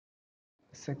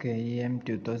So KEAM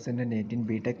 2018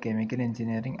 B.Tech Chemical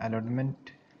Engineering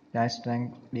Allotment last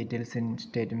rank details in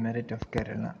State Merit of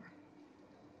Kerala.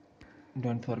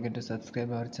 Don't forget to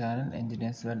subscribe our channel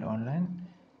Engineers World Online.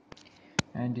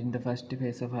 And in the first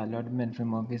phase of allotment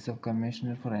from Office of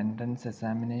Commissioner for Entrance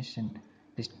Examination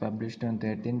list published on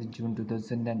 13th June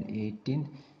 2018,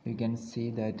 you can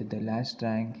see that the last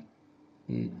rank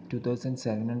is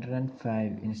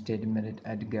 2705 in State Merit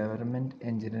at Government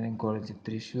Engineering College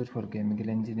Thrissur for Chemical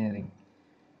Engineering.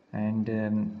 And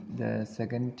the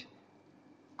second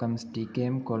comes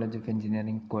TKM College of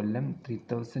Engineering Kollam,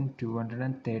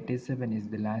 3237 is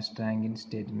the last rank in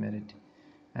State Merit.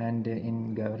 And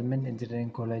in Government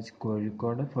Engineering College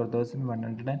Kozhikkode,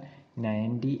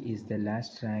 4190 is the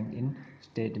last rank in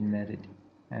State Merit.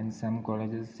 And some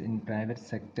colleges in private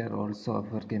sector also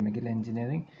offer chemical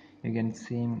engineering. You can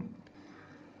see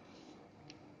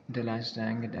the last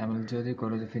rank at Amal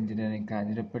College of Engineering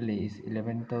Kanjirapally is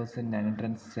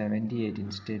 11,978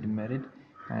 in State Merit.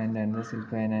 And under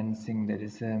self-financing, there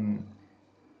is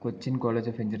Cochin College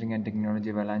of Engineering and Technology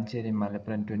Valanchery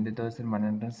Malappuram,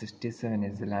 20,167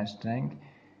 is the last rank.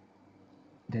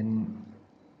 Then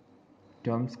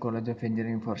Tom's College of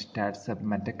Engineering for Startup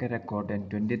Mattakkara Kottayam,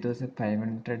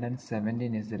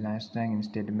 20,517 is the last rank in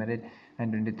State Merit,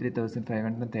 and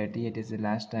 23,538 is the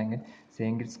last rank in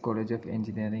Saintgits College of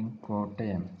Engineering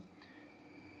Kottayam.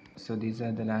 So these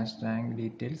are the last rank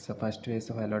details. So first phase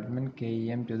of allotment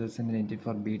KEAM 2018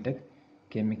 for B.Tech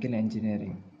Chemical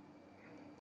Engineering.